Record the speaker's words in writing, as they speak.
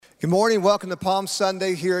Good morning, welcome to Palm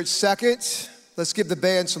Sunday here at Second. Let's give the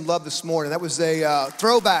band some love this morning. That was a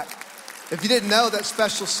throwback. If you didn't know that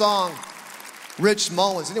special song, Rich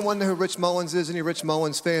Mullins. Anyone know who Rich Mullins is? Any Rich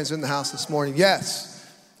Mullins fans in the house this morning? Yes,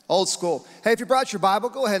 old school. Hey, if you brought your Bible,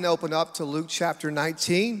 go ahead and open up to Luke chapter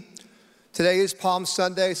 19. Today is Palm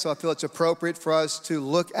Sunday, so I feel it's appropriate for us to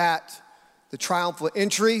look at the triumphal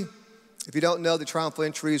entry. If you don't know, the triumphal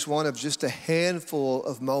entry is one of just a handful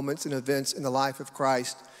of moments and events in the life of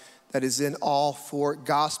Christ that is in all four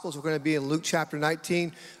Gospels. We're going to be in Luke chapter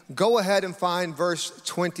 19. Go ahead and find verse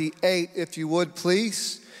 28, if you would,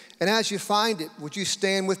 please. And as you find it, would you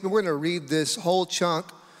stand with me? We're going to read this whole chunk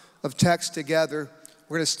of text together.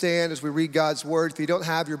 We're going to stand as we read God's word. If you don't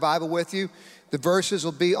have your Bible with you, the verses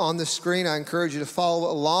will be on the screen. I encourage you to follow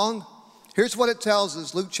along. Here's what it tells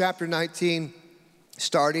us, Luke chapter 19,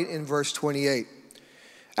 starting in verse 28.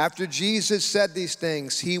 After Jesus said these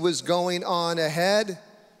things, he was going on ahead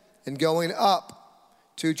and going up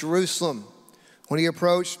to Jerusalem. When he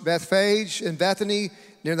approached Bethphage and Bethany,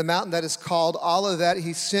 near the mountain that is called Olivet,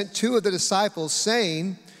 he sent two of the disciples,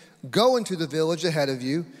 saying, "Go into the village ahead of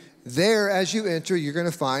you. There, as you enter, you're going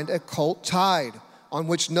to find a colt tied, on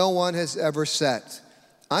which no one has ever sat.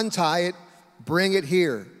 Untie it, bring it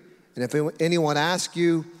here. And if anyone asks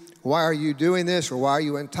you, 'Why are you doing this?' or 'Why are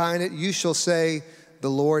you untying it?' you shall say, 'The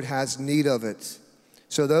Lord has need of it.'"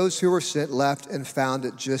 So those who were sent left and found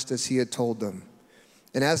it just as he had told them.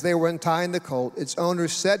 And as they were untying the colt, its owner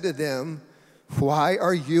said to them, "Why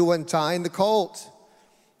are you untying the colt?"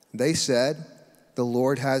 They said, "The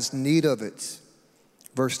Lord has need of it."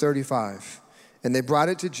 Verse 35, and they brought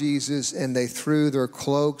it to Jesus, and they threw their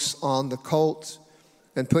cloaks on the colt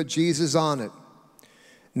and put Jesus on it.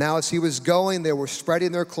 Now as he was going, they were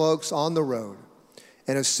spreading their cloaks on the road.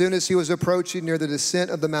 And as soon as he was approaching near the descent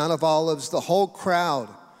of the Mount of Olives, the whole crowd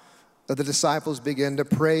of the disciples began to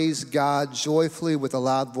praise God joyfully with a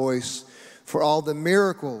loud voice for all the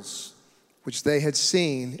miracles which they had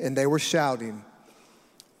seen, and they were shouting,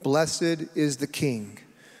 "Blessed is the King,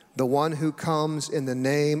 the one who comes in the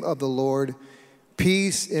name of the Lord,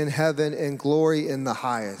 peace in heaven and glory in the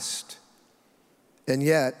highest." And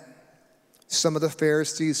yet, some of the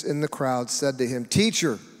Pharisees in the crowd said to him,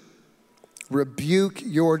 "Teacher, rebuke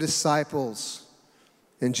your disciples."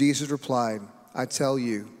 And Jesus replied, "I tell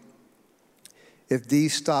you, if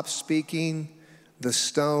these stop speaking, the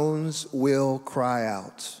stones will cry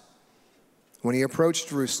out." When he approached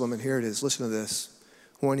Jerusalem, and here it is, listen to this.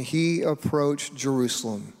 When he approached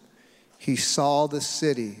Jerusalem, he saw the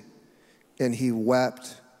city and he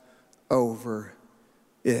wept over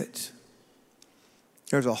it.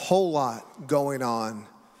 There's a whole lot going on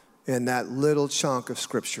in that little chunk of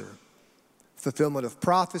scripture. Fulfillment of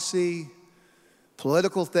prophecy,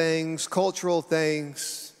 political things, cultural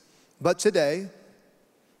things. But today,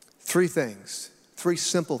 three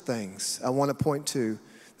simple things I want to point to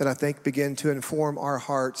that I think begin to inform our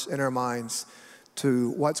hearts and our minds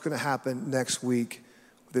to what's going to happen next week,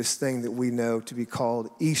 this thing that we know to be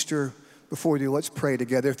called Easter. Before we do, let's pray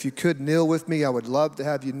together. If you could kneel with me, I would love to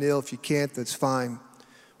have you kneel. If you can't, that's fine.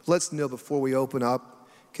 But let's kneel before we open up,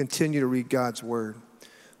 continue to read God's word.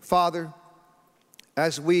 Father,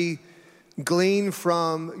 as we glean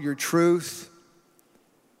from your truth,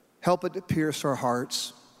 help it to pierce our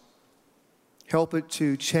hearts. Help it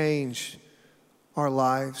to change our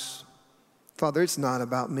lives. Father, it's not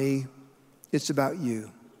about me. It's about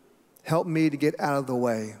you. Help me to get out of the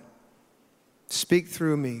way. Speak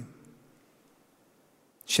through me.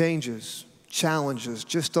 Changes, challenges,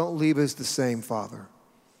 just don't leave us the same, Father.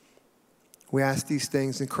 We ask these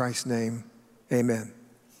things in Christ's name. Amen.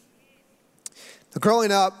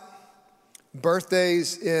 Growing up,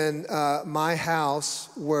 birthdays in my house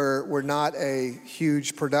were not a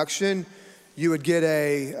huge production. You would get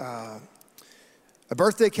a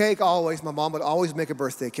birthday cake always. My mom would always make a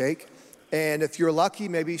birthday cake. And if you're lucky,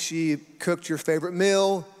 maybe she cooked your favorite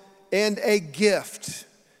meal and a gift.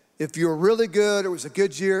 If you were really good, it was a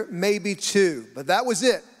good year, maybe two. But that was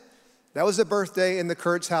it. That was a birthday in the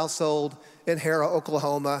Kurtz household in Harrah,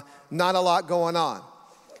 Oklahoma. Not a lot going on.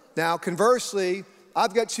 Now, conversely,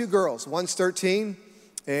 I've got two girls. One's 13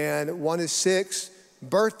 and one is 6.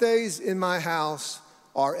 Birthdays in my house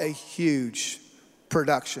are a huge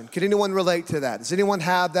production. Can anyone relate to that? Does anyone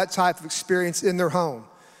have that type of experience in their home?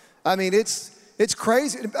 I mean, it's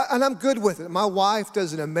crazy, and I'm good with it. My wife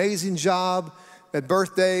does an amazing job at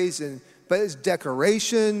birthdays, but it's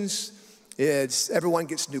decorations, everyone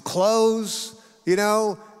gets new clothes, you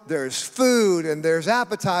know, there's food and there's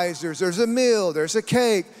appetizers, there's a meal, there's a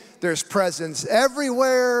cake, there's presents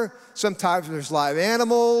everywhere. Sometimes there's live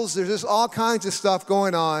animals, there's just all kinds of stuff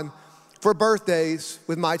going on for birthdays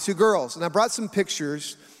with my two girls. And I brought some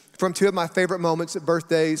pictures from two of my favorite moments at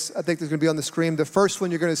birthdays. I think they're gonna be on the screen. The first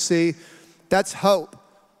one you're gonna see, that's Hope.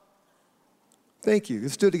 Thank you,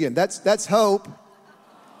 let's do it again. That's Hope.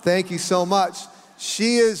 Thank you so much.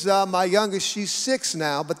 She is my youngest, she's 6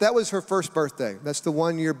 now, but that was her first birthday. That's the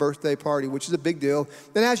 1-year birthday party, which is a big deal.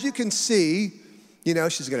 And as you can see, you know,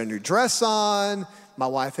 she's got a new dress on. My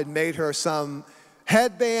wife had made her some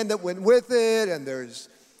headband that went with it, and there's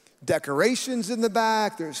decorations in the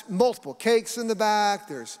back. There's multiple cakes in the back.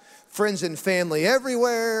 There's friends and family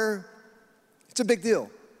everywhere. It's a big deal,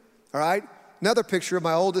 all right? Another picture of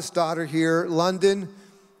my oldest daughter here, London.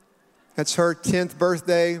 That's her 10th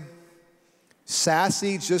birthday.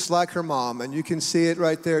 Sassy, just like her mom, and you can see it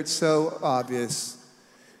right there. It's so obvious.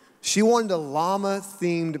 She wanted a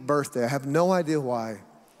llama-themed birthday. I have no idea why,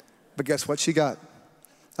 but guess what she got?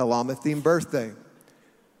 A llama-themed birthday.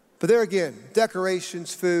 But there again,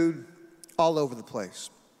 decorations, food, all over the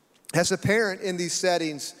place. As a parent in these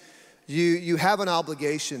settings, you have an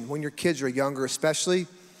obligation when your kids are younger especially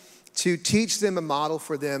to teach them and model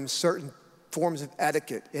for them certain forms of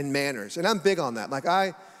etiquette and manners. And I'm big on that. Like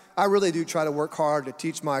I really do try to work hard to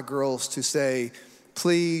teach my girls to say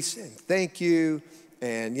please and thank you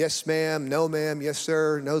and yes ma'am, no ma'am, yes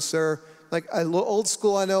sir, no sir. Like a little old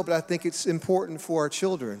school, I know, but I think it's important for our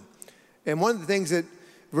children. And one of the things that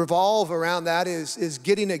revolve around that is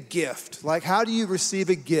getting a gift. Like, how do you receive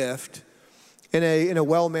a gift in a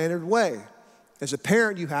well-mannered way? As a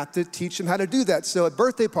parent, you have to teach them how to do that. So at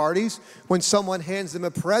birthday parties, when someone hands them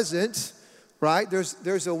a present, right,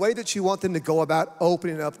 there's a way that you want them to go about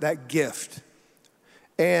opening up that gift.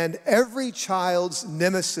 And every child's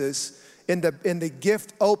nemesis in the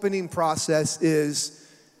gift opening process is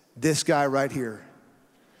this guy right here,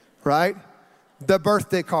 right? The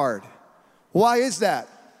birthday card. Why is that?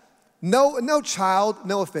 No child,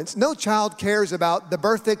 no offense, no child cares about the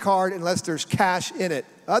birthday card unless there's cash in it.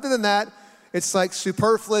 Other than that, it's like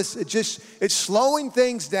superfluous. It's slowing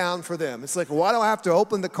things down for them. It's like, why do I have to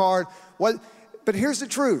open the card? What? But here's the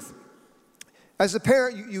truth. As a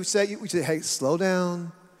parent, you say, hey, slow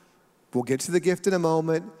down. We'll get to the gift in a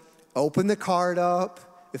moment. Open the card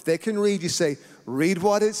up. If they can read, you say, read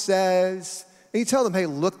what it says. And you tell them, hey,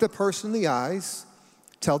 look the person in the eyes.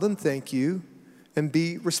 Tell them thank you. And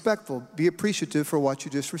be respectful, be appreciative for what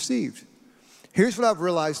you just received. Here's what I've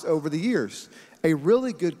realized over the years. A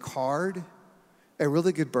really good card, a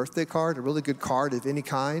really good birthday card, a really good card of any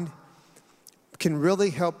kind can really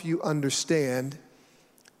help you understand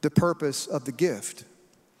the purpose of the gift.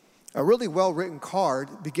 A really well-written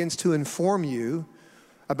card begins to inform you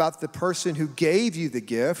about the person who gave you the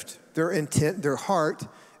gift, their intent, their heart,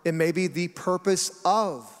 and maybe the purpose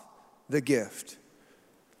of the gift.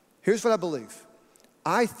 Here's what I believe.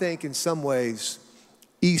 I think in some ways,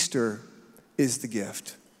 Easter is the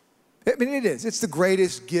gift. I mean, it is. It's the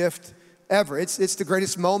greatest gift ever. It's the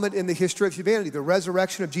greatest moment in the history of humanity, the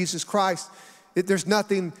resurrection of Jesus Christ. There's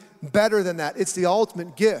nothing better than that. It's the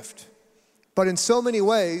ultimate gift. But in so many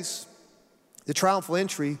ways, the triumphal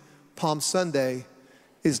entry, Palm Sunday,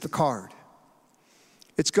 is the card.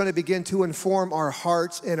 It's going to begin to inform our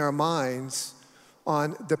hearts and our minds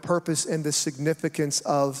on the purpose and the significance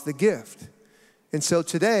of the gift. And so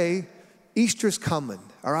today, Easter's coming,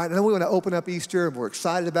 all right? I know we want to open up Easter, and we're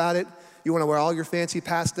excited about it. You want to wear all your fancy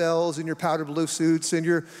pastels and your powder blue suits and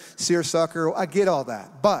your seersucker. I get all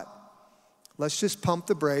that. But let's just pump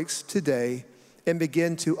the brakes today and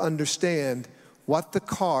begin to understand what the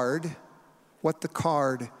card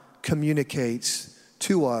communicates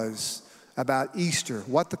to us about Easter,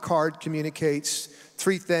 what the card communicates.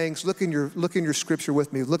 3 things. Look in your scripture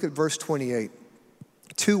with me. Look at verse 28.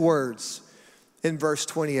 2 words in verse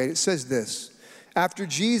 28. It says this: after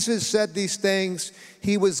Jesus said these things,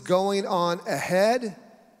 he was going on ahead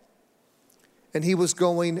and he was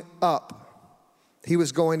going up. He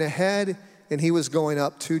was going ahead and he was going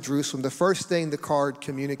up to Jerusalem. The first thing the card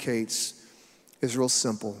communicates is real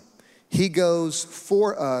simple. He goes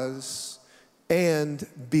for us and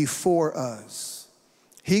before us.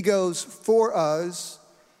 He goes for us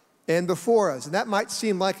and before us. And that might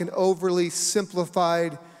seem like an overly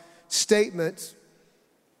simplified statement,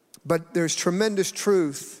 but there's tremendous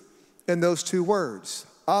truth in those 2 words,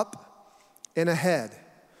 up and ahead.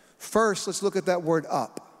 First, let's look at that word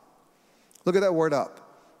up. Look at that word up.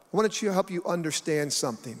 I want to help you understand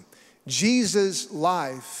something. Jesus'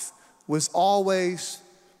 life was always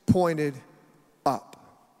pointed up.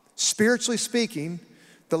 Spiritually speaking,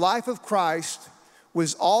 the life of Christ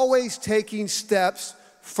was always taking steps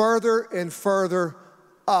further and further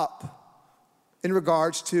up in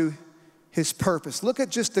regards to his purpose. Look at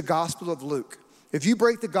just the Gospel of Luke. If you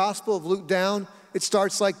break the Gospel of Luke down, it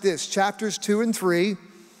starts like this. Chapters 2 and 3,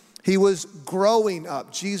 he was growing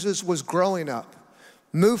up. Jesus was growing up.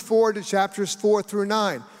 Move forward to chapters 4 through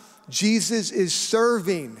 9. Jesus is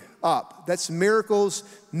serving up. That's miracles,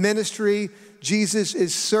 ministry. Jesus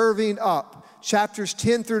is serving up. Chapters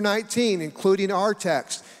 10 through 19, including our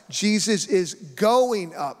text, Jesus is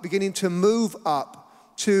going up, beginning to move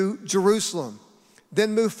up to Jerusalem.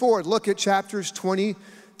 Then move forward. Look at chapters 20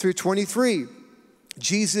 through 23.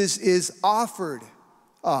 Jesus is offered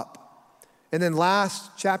up. And then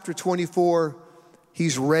last, chapter 24,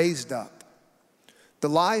 he's raised up. The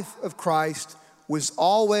life of Christ was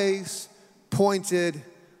always pointed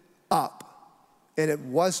up, and it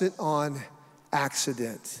wasn't on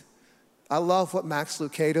accident. I love what Max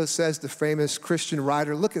Lucado says, the famous Christian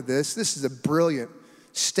writer. Look at this. This is a brilliant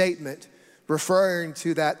statement referring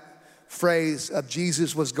to that phrase of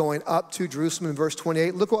Jesus was going up to Jerusalem in verse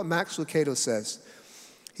 28. Look what Max Lucado says.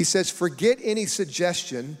 He says, forget any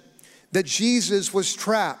suggestion that Jesus was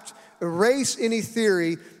trapped. Erase any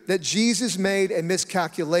theory that Jesus made a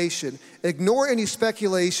miscalculation. Ignore any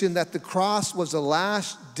speculation that the cross was a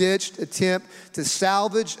last-ditched attempt to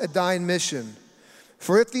salvage a dying mission.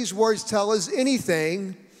 For if these words tell us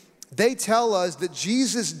anything, they tell us that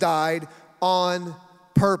Jesus died on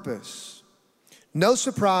purpose. No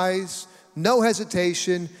surprise, no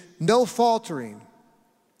hesitation, no faltering.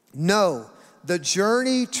 No, the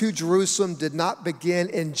journey to Jerusalem did not begin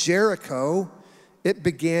in Jericho, it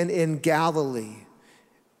began in Galilee.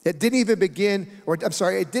 It didn't begin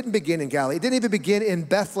in Galilee. It didn't even begin in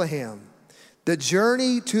Bethlehem. The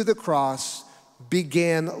journey to the cross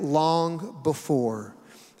began long before,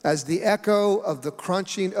 as the echo of the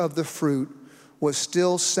crunching of the fruit was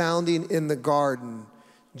still sounding in the garden.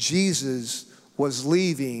 Jesus was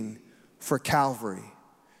leaving for Calvary.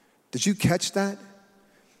 Did you catch that?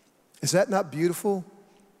 Is that not beautiful?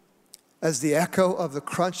 As the echo of the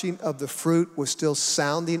crunching of the fruit was still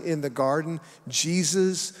sounding in the garden,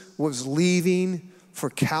 Jesus was leaving for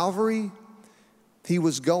Calvary. He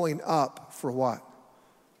was going up for what?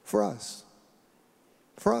 For us.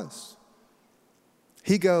 For us.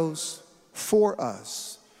 He goes for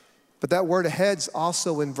us. But that word ahead's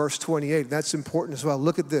also in verse 28. That's important as well.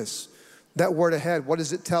 Look at this. That word ahead, what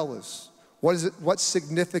does it tell us? What's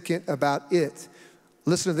significant about it?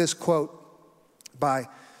 Listen to this quote by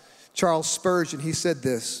Charles Spurgeon. He said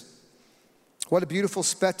this: what a beautiful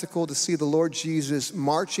spectacle to see the Lord Jesus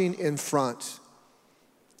marching in front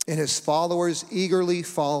and his followers eagerly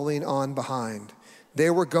following on behind. They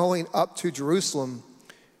were going up to Jerusalem,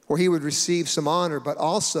 where he would receive some honor, but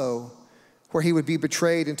also where he would be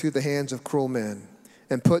betrayed into the hands of cruel men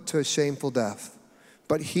and put to a shameful death.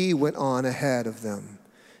 But he went on ahead of them,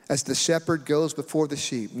 as the shepherd goes before the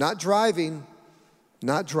sheep, not driving,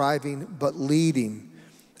 but leading.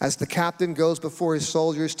 As the captain goes before his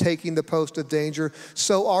soldiers, taking the post of danger,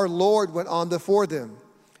 so our Lord went on before them.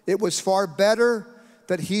 It was far better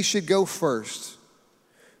that he should go first,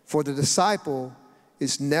 for the disciple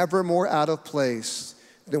is never more out of place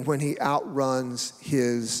than when he outruns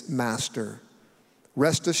his master.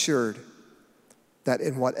 Rest assured that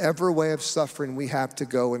in whatever way of suffering we have to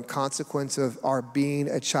go in consequence of our being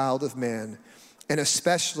a child of man, and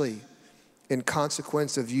especially in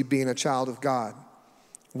consequence of you being a child of God,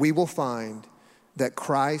 we will find that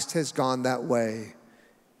Christ has gone that way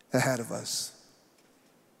ahead of us.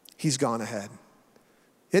 He's gone ahead.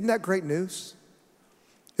 Isn't that great news?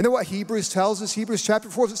 You know what Hebrews tells us? Hebrews chapter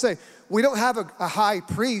 4 does it say, we don't have a high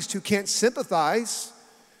priest who can't sympathize.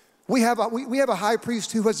 We have a high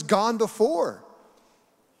priest who has gone before.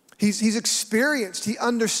 He's experienced, he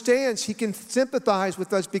understands, he can sympathize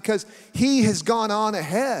with us because he has gone on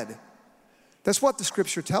ahead. That's what the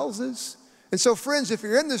scripture tells us. And so friends, if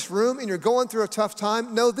you're in this room and you're going through a tough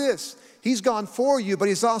time, know this: he's gone for you, but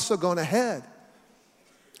he's also gone ahead.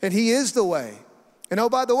 And he is the way. And oh,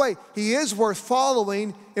 by the way, he is worth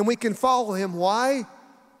following, and we can follow him. Why?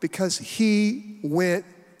 Because he went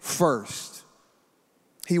first.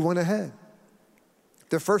 He went ahead.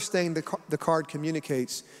 The first thing the card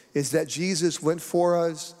communicates is that Jesus went for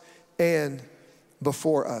us and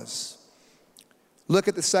before us. Look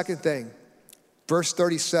at the second thing. Verse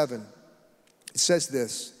 37. It says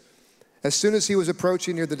this: as soon as he was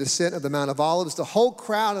approaching near the descent of the Mount of Olives, the whole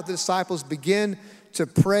crowd of the disciples began to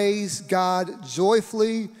praise God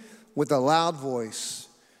joyfully with a loud voice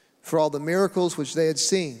for all the miracles which they had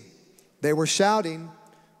seen. They were shouting,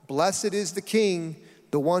 "Blessed is the King,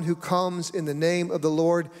 the one who comes in the name of the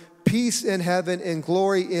Lord, peace in heaven and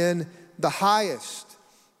glory in the highest."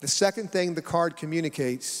 The second thing the card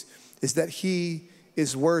communicates is that he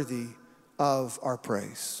is worthy of our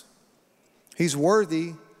praise. He's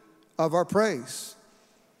worthy of our praise.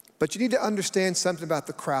 But you need to understand something about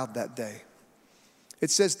the crowd that day.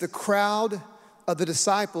 It says the crowd of the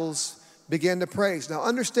disciples began to praise. Now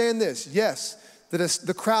understand this, yes,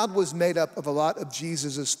 the crowd was made up of a lot of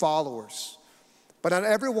Jesus' followers, but not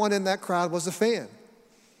everyone in that crowd was a fan.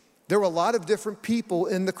 There were a lot of different people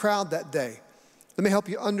in the crowd that day. Let me help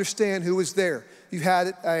you understand who was there. You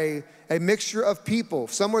had a mixture of people.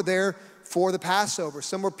 Some were there for the Passover.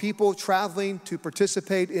 Some were people traveling to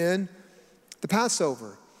participate in the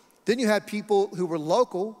Passover. Then you had people who were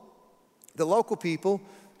local, the local people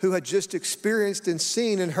who had just experienced and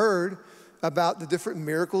seen and heard about the different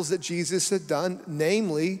miracles that Jesus had done,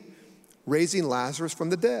 namely raising Lazarus from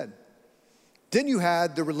the dead. Then you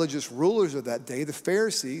had the religious rulers of that day, the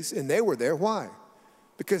Pharisees, and they were there. Why?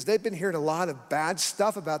 Because they've been hearing a lot of bad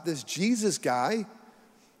stuff about this Jesus guy,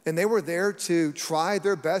 and they were there to try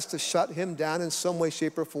their best to shut him down in some way,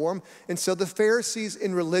 shape, or form. And so the Pharisees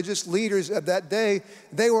and religious leaders of that day,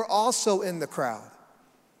 they were also in the crowd.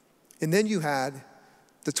 And then you had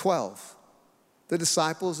the 12, the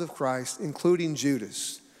disciples of Christ, including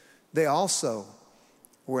Judas. They also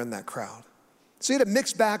were in that crowd. So you had a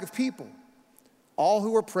mixed bag of people, all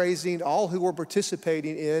who were praising, all who were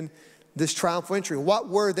participating in this triumphal entry. What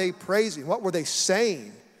were they praising? What were they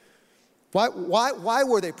saying? Why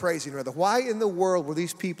were they praising, rather? Why in the world were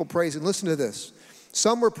these people praising? Listen to this.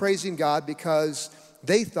 Some were praising God because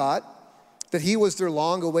they thought that he was their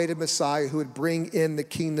long-awaited Messiah who would bring in the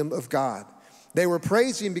kingdom of God. They were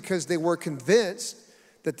praising because they were convinced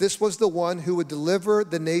that this was the one who would deliver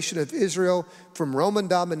the nation of Israel from Roman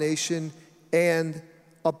domination and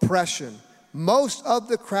oppression. Most of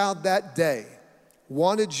the crowd that day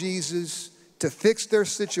wanted Jesus to fix their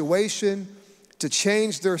situation, to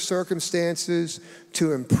change their circumstances,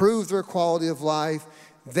 to improve their quality of life.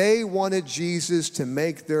 They wanted Jesus to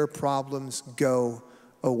make their problems go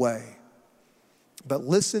away. But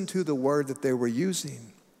listen to the word that they were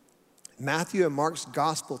using. Matthew and Mark's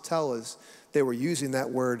gospel tell us they were using that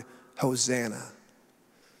word, Hosanna.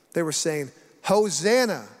 They were saying,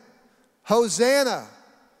 Hosanna, Hosanna,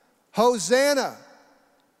 Hosanna.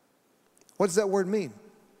 What does that word mean?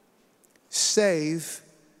 Save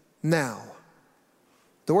now.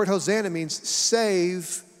 The word Hosanna means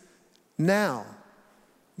save now.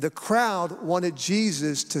 The crowd wanted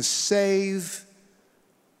Jesus to save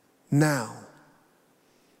now.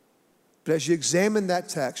 But as you examine that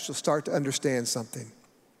text, you'll start to understand something.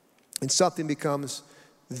 And something becomes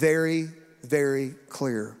very, very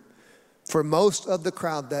clear. For most of the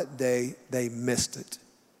crowd that day, they missed it.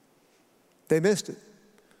 They missed it.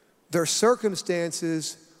 Their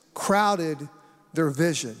circumstances crowded their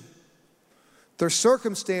vision. Their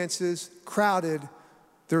circumstances crowded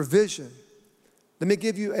their vision. Let me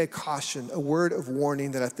give you a caution, a word of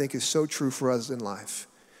warning that I think is so true for us in life.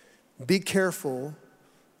 Be careful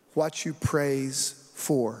what you praise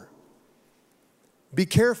for. Be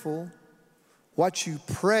careful what you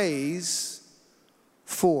praise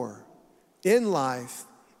for. In life,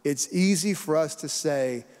 it's easy for us to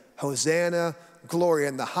say, Hosanna, glory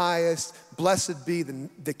in the highest, blessed be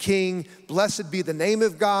the King, blessed be the name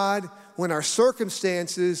of God, when our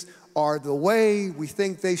circumstances are the way we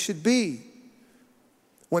think they should be.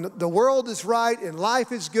 When the world is right and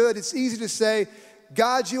life is good, it's easy to say,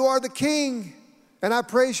 God, you are the King, and I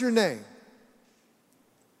praise your name.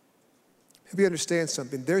 If you understand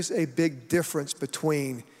something, there's a big difference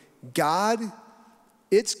between God,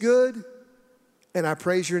 it's good, and I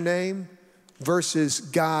praise your name, versus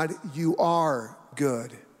God, you are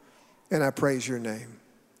good, and I praise your name.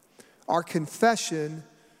 Our confession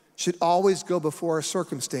should always go before our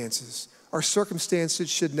circumstances. Our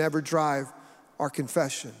circumstances should never drive our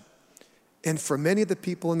confession. And for many of the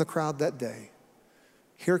people in the crowd that day,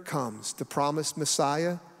 here comes the promised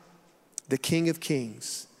Messiah, the King of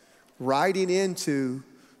Kings, riding into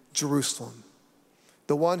Jerusalem.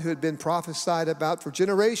 The one who had been prophesied about for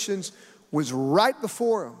generations was right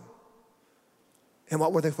before him. And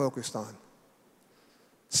what were they focused on?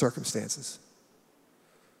 Circumstances.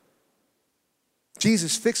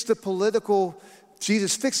 Jesus fixed this political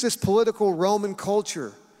Roman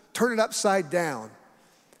culture, turn it upside down.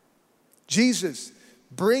 Jesus,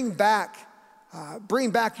 bring back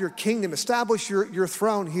your kingdom, establish your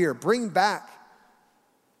throne here, bring back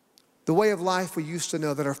the way of life we used to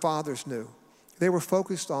know that our fathers knew. They were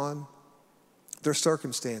focused on their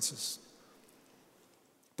circumstances.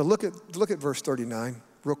 But look at verse 39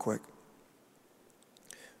 real quick.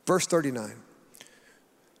 Verse 39.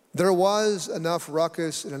 There was enough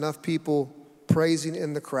ruckus and enough people praising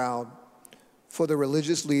in the crowd for the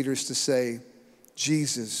religious leaders to say,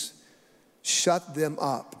 Jesus, shut them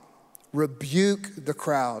up. rebuke the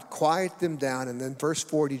crowd, quiet them down. And then verse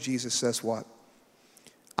 40, Jesus says what?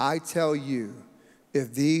 I tell you,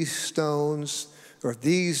 if these stones, or if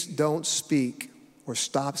these don't speak or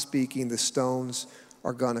stop speaking, the stones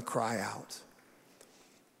are going to cry out.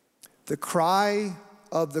 The cry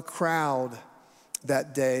of the crowd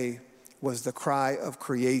that day was the cry of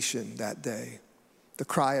creation that day. The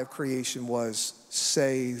cry of creation was,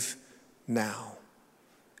 save now.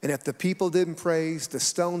 And if the people didn't praise, the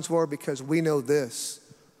stones were, because we know this.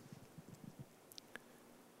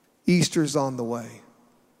 Easter's on the way.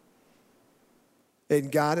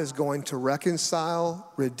 And God is going to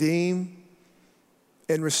reconcile, redeem,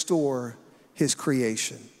 and restore his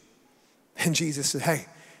creation. And Jesus said, hey,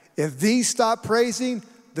 if these stop praising,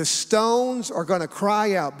 the stones are going to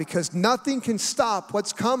cry out, because nothing can stop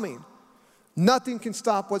what's coming. Nothing can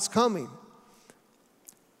stop what's coming.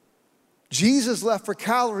 Jesus left for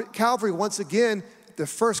Calvary once again, the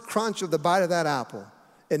first crunch of the bite of that apple,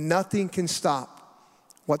 and nothing can stop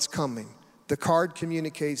what's coming. The card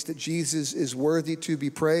communicates that Jesus is worthy to be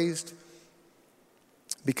praised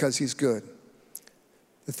because he's good.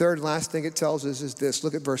 The third and last thing it tells us is this.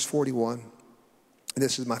 Look at verse 41. And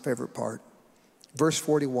this is my favorite part. Verse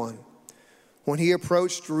 41. When he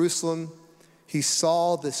approached Jerusalem, he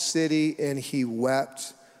saw the city and he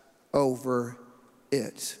wept over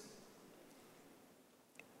it.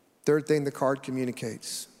 Third thing the card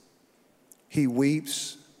communicates. He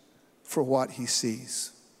weeps for what he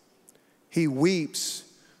sees. He weeps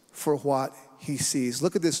for what he sees.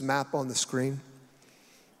 Look at this map on the screen.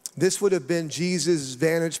 This would have been Jesus'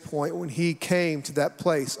 vantage point when he came to that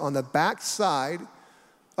place on the backside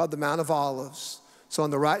of the Mount of Olives. So on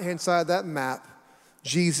the right-hand side of that map,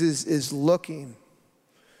 Jesus is looking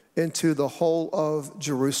into the whole of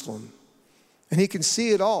Jerusalem. And he can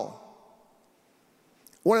see it all.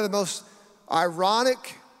 One of the most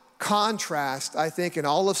ironic contrasts, I think, in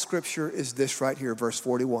all of Scripture is this right here, verse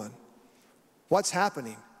 41. What's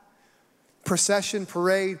happening? Procession,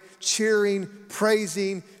 parade, cheering,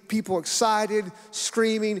 praising, people excited,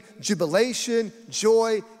 screaming, jubilation,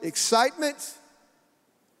 joy, excitement.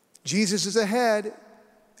 Jesus is ahead,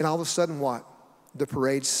 and all of a sudden what? The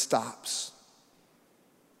parade stops.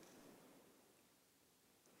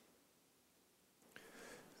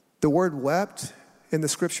 The word wept in the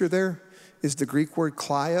scripture there is the Greek word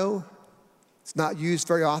kleio. It's not used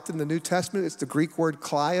very often in the New Testament. It's the Greek word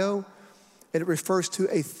kleio, and it refers to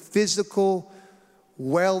a physical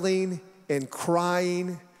wailing and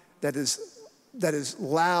crying that is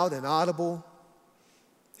loud and audible.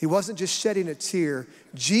 He wasn't just shedding a tear.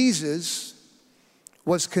 Jesus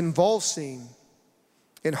was convulsing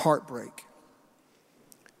in heartbreak.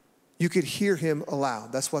 You could hear him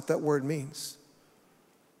aloud. That's what that word means.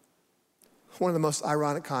 One of the most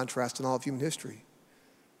ironic contrasts in all of human history.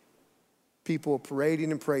 People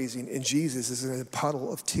parading and praising, and Jesus is in a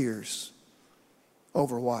puddle of tears.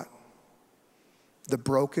 Over what? The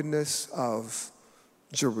brokenness of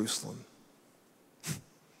Jerusalem.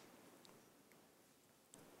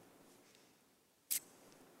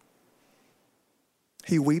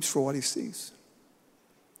 He weeps for what he sees.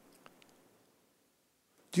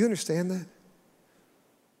 Do you understand that?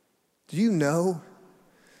 Do you know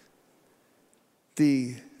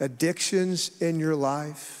the addictions in your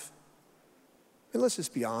life? And let's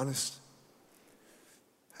just be honest.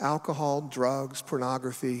 Alcohol, drugs,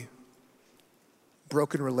 pornography,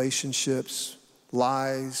 broken relationships,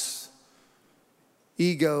 lies,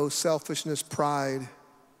 ego, selfishness, pride,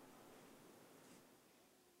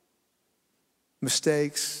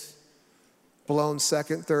 mistakes, blown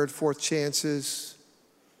second, third, fourth chances,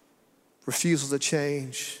 refusal to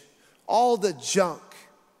change, all the junk.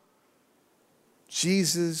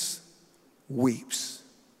 Jesus weeps.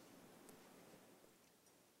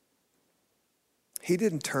 He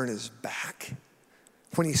didn't turn his back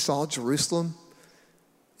when he saw Jerusalem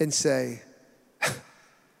and say,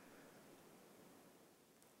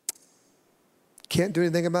 can't do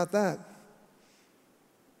anything about that.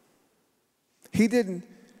 He didn't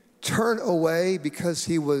turn away because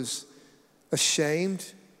he was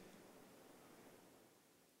ashamed.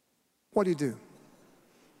 What did he do?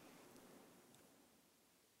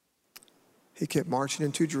 He kept marching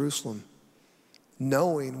into Jerusalem,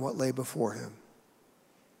 knowing what lay before him.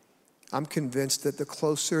 I'm convinced that the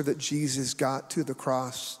closer that Jesus got to the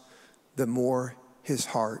cross, the more his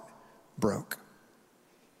heart broke.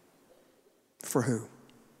 For who?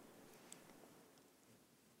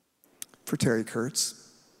 For Terry Kurtz.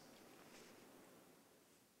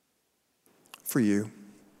 For you.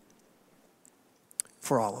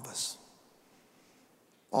 For all of us.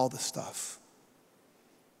 All the stuff.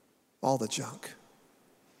 All the junk.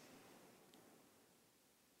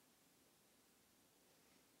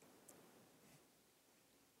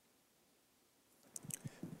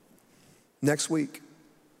 Next week,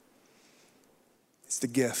 it's the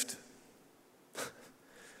gift.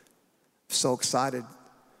 So excited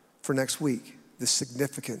for next week. The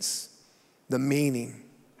significance, the meaning,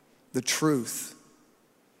 the truth.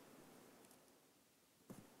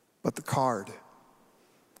 But the card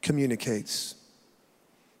communicates.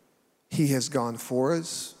 He has gone for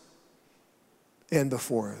us and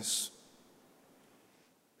before us.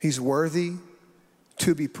 He's worthy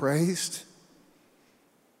to be praised,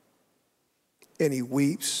 and he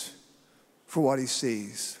weeps for what he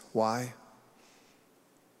sees. Why?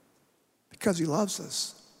 Because he loves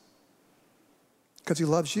us. Because he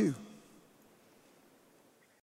loves you.